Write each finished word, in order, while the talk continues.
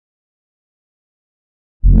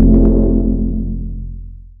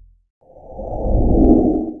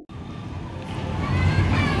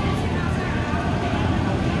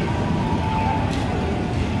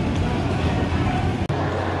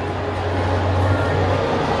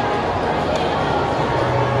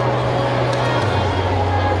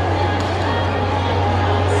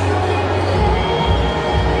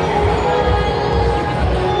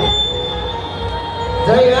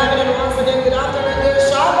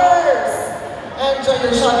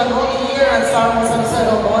you're shopping only here at Star Mall sa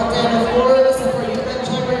DELMONTE. And of course, for you to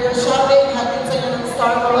enjoy where you're shopping, hatid sa inyo ng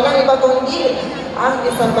Star Mall. Walang iba kundi ang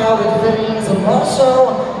Isabel with Vinny's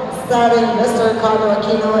Show, starring Mr. CARLO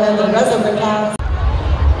AQUINO and the rest of the cast.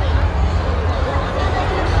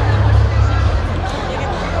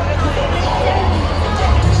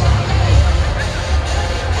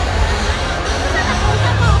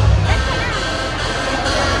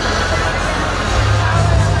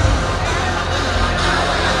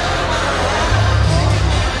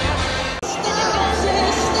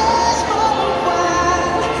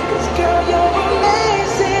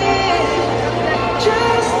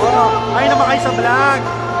 Ay, na ba kayo sa vlog?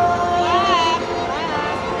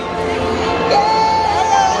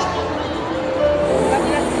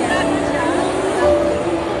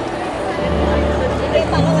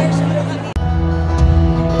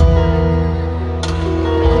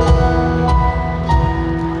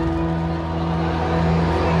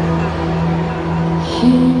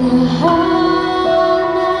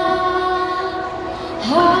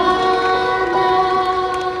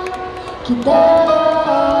 Kita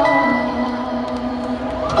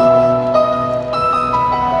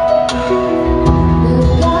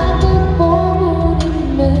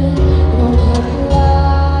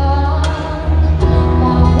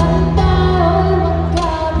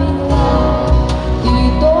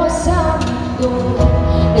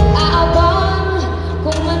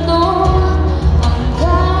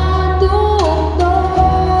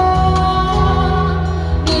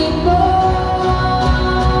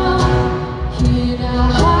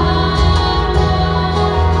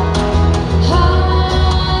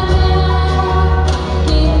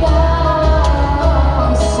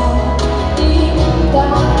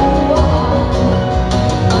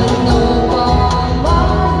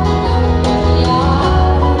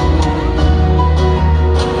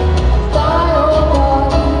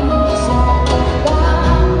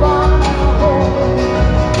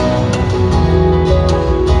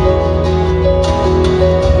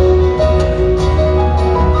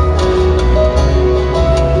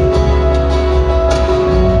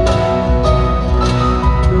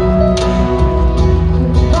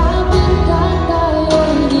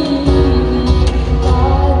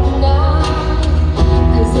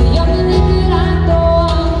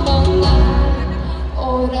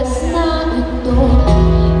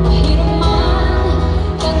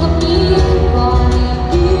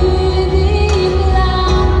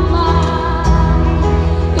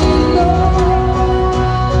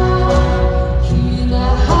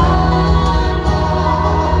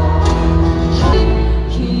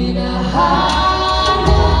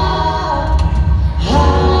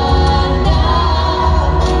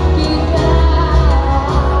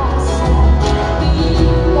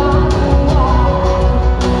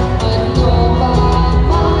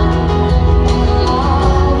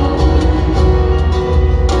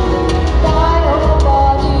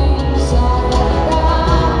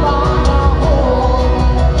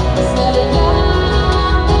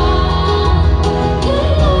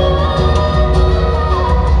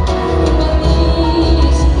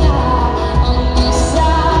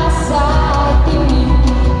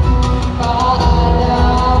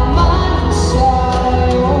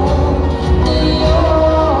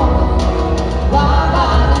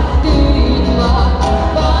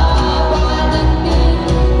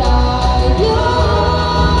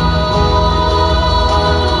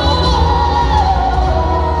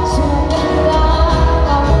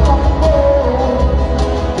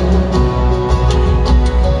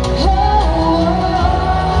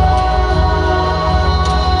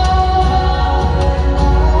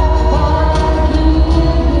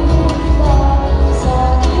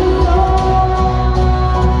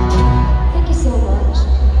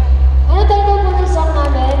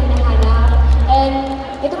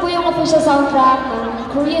soundtrack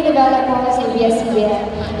ng Korean novela po sa ABS-CBN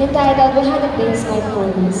entitled 100 Days My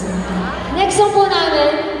Police. Next song po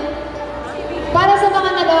namin, para sa mga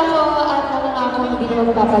naloko at nananako hindi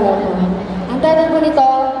naman magpapaloko. Ang title po nito,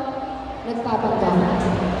 Nagpapanggap.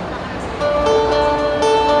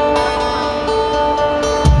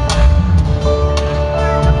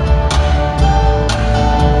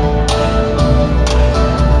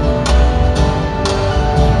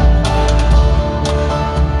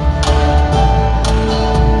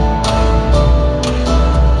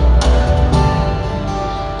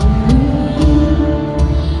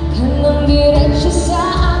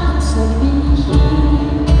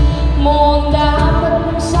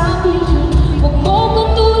 Dapat mong sabihin, huwag mo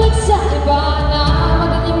kong tulad sa iba.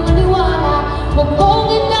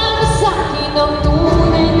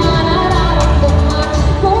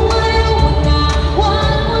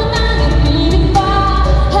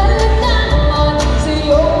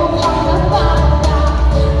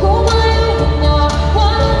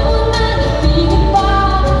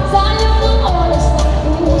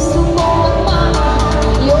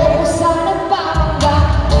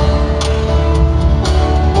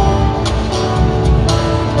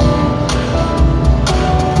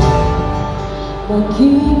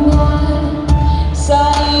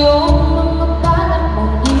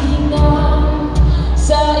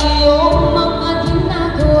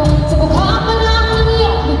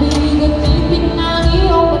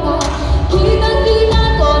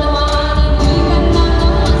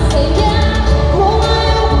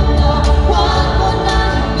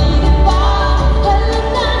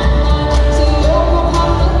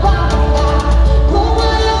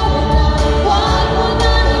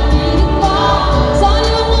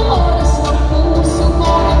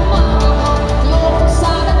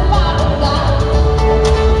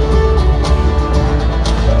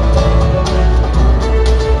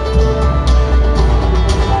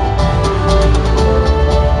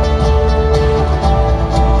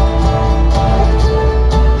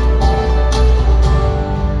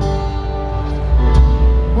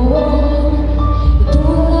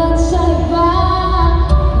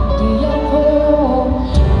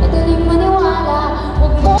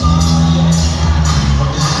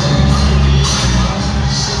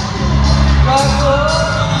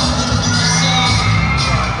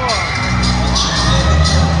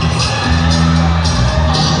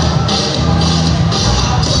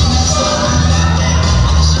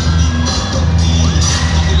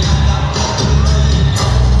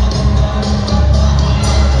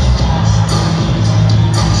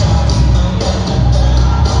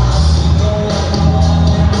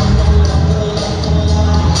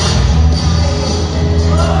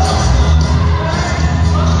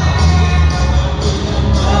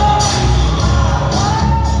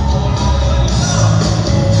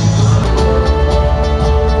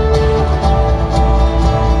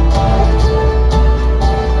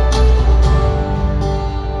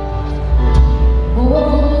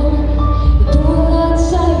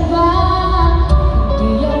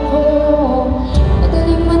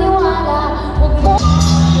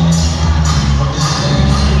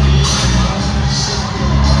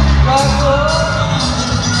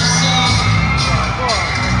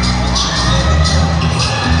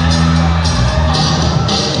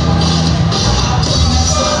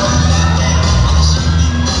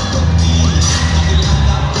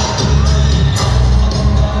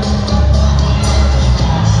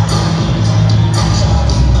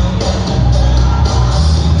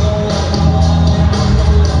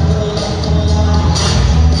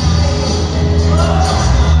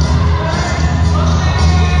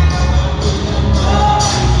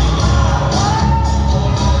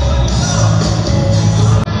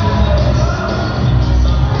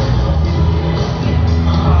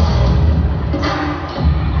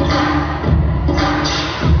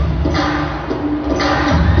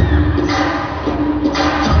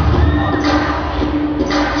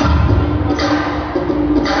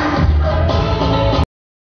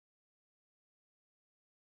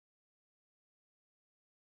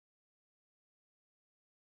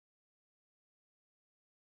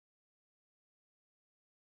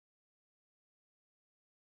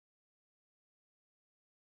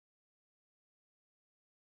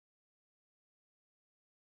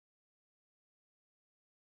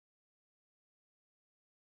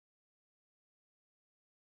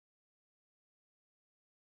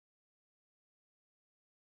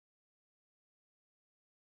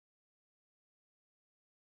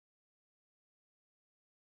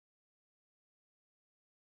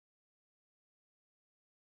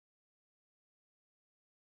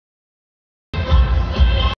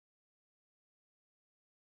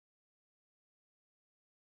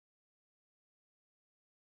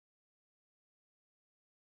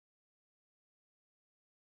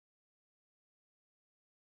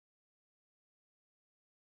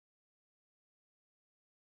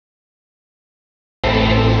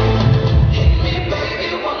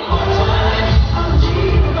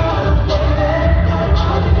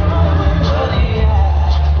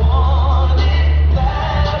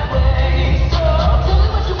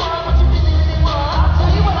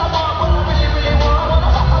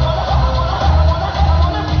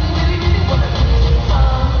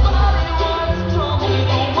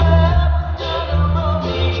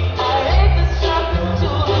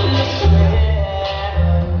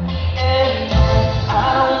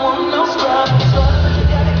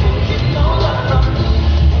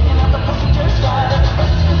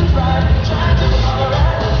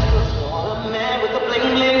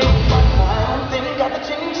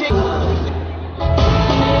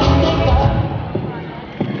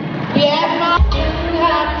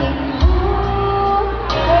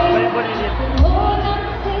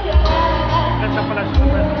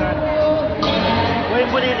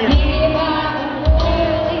 malinis.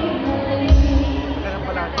 Ganun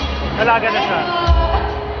pala. Dalaga na siya.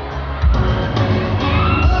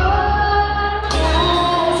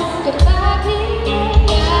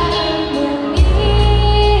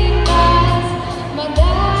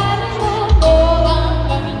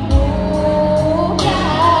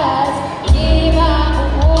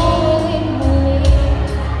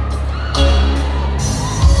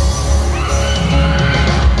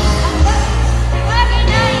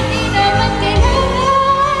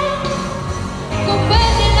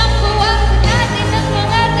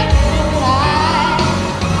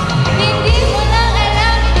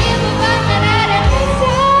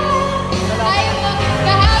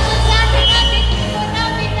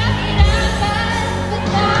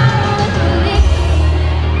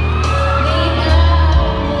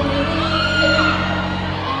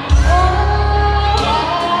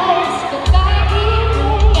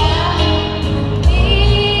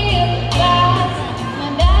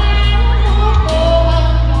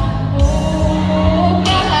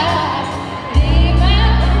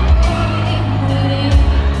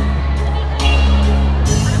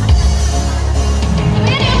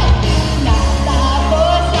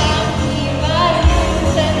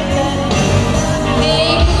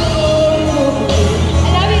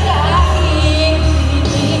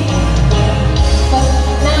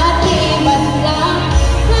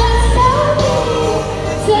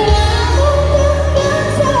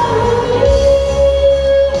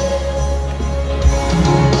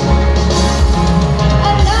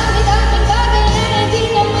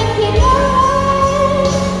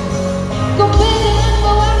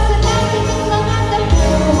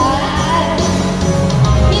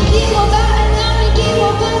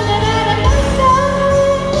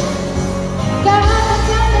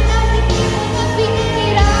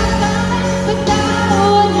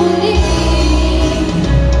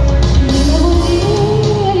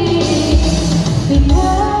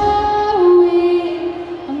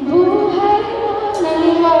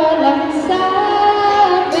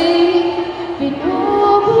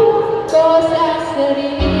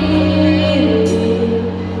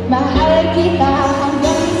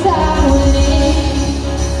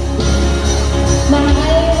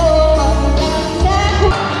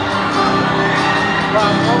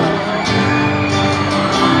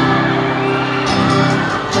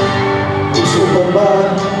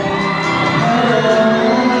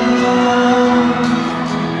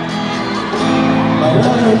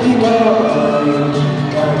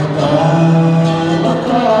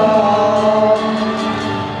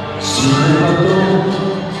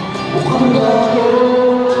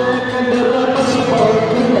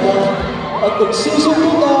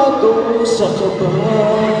 Nagsisimulado sa kaba.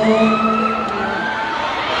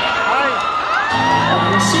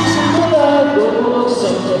 Nagsisimulado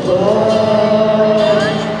sa kaba.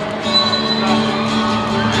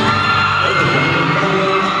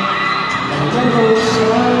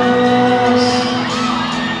 Naglalosas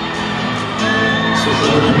sa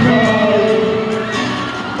buhay.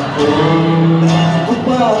 Taon na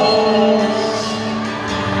bukas.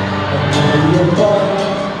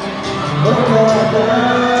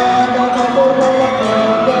 Naglalabas nakapagpapalak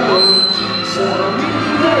ng gano'n sa aming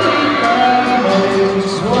may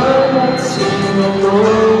swan at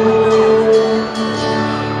sinulong.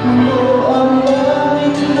 Puno ang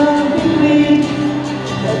langit ng bibig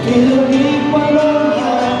na kinagig parang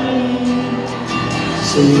hangin.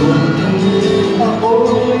 Sa iyong tingin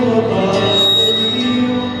ako'y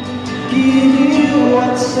napapaliw, giliw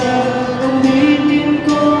at sa umitin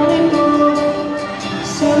ko ito.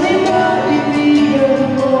 Sana'y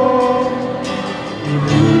maibigan mo,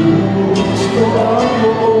 gusto ang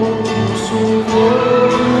buong puso ko.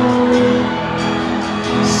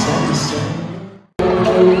 Sa isang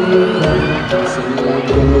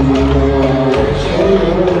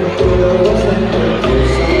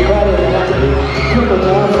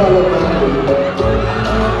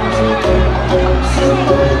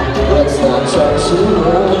let's not talk too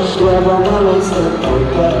much, grab on my waist and put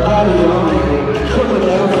that body on me. Come on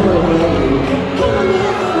down for a minute. Come on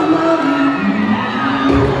down for a minute.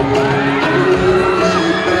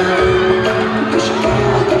 Push your body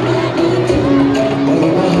like a magnet do. Baby,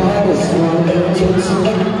 my heart is strong and intense.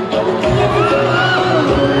 Every time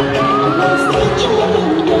and let's get you in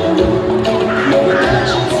the maybe that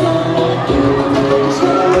she's not like you. Just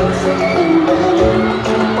wanna let something better.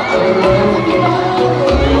 I don't know if you're right.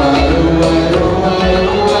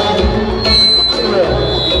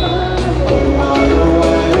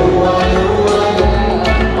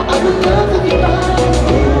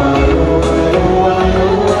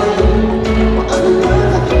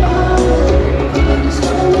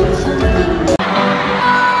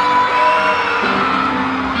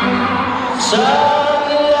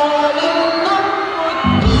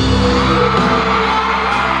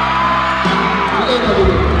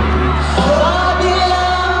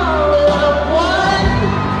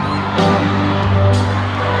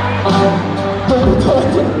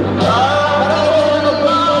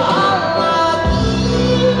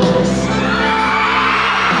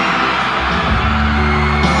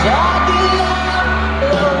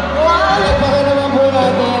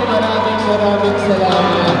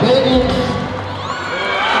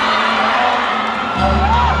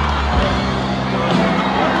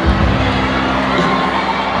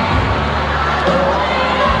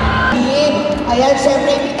 Ayan,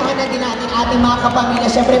 syempre, imbitahan na din natin ating mga kapamilya.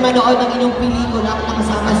 Syempre, manood ng inyong pelikula at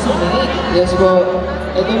nakasama si Maine. Yes po.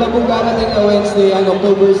 Ito na pong karating na Wednesday,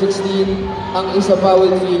 October 16, ang Isa Pa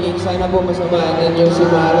With Feeling. Sana po masamahan ninyo si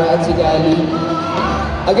Mara at si Gali.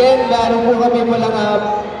 Again, meron po kami palang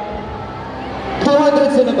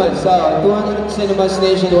 200 cinemas. 200 cinemas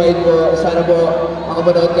nationwide po. Sana po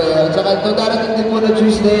makapanood kayo. Tsaka itong darating din po na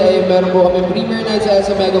Tuesday ay meron po kami premiere night sa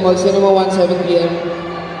SM Mega Mall, Cinema 1, 7 p.m.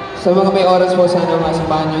 Sa mga may oras po, sana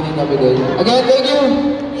masamahan nyo din kami doon. Again, thank you!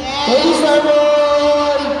 Yes! Thank you,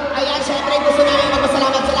 Starboy! Ayan, syempre, gusto namin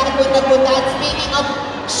magpasalamat sa lahat po nagpunta. At speaking of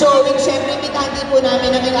showing, syempre, imbitahan din po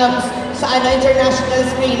namin sa international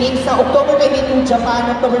screening sa October 22,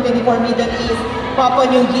 Japan, October 24, Middle East, Papua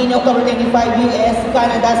New Guinea, October 25, US,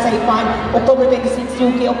 Canada, Saipan, October 26,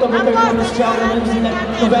 UK, October 31, Australia, New Zealand,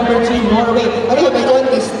 November 3, Norway. Ano yun, may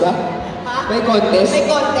contest ba? May contest? May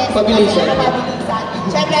contest. Pabilisan. Pabilisan.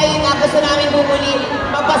 Siyempre, ayun nga, gusto namin bumuli.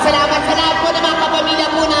 Magpasalamat sa lahat po ng mga kapamilya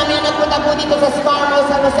po namin na nagpunta po dito sa Star Mall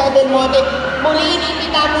San Jose del Monte. Muli,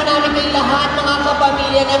 inimbita po namin kayo lahat mga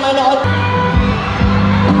kapamilya na manood.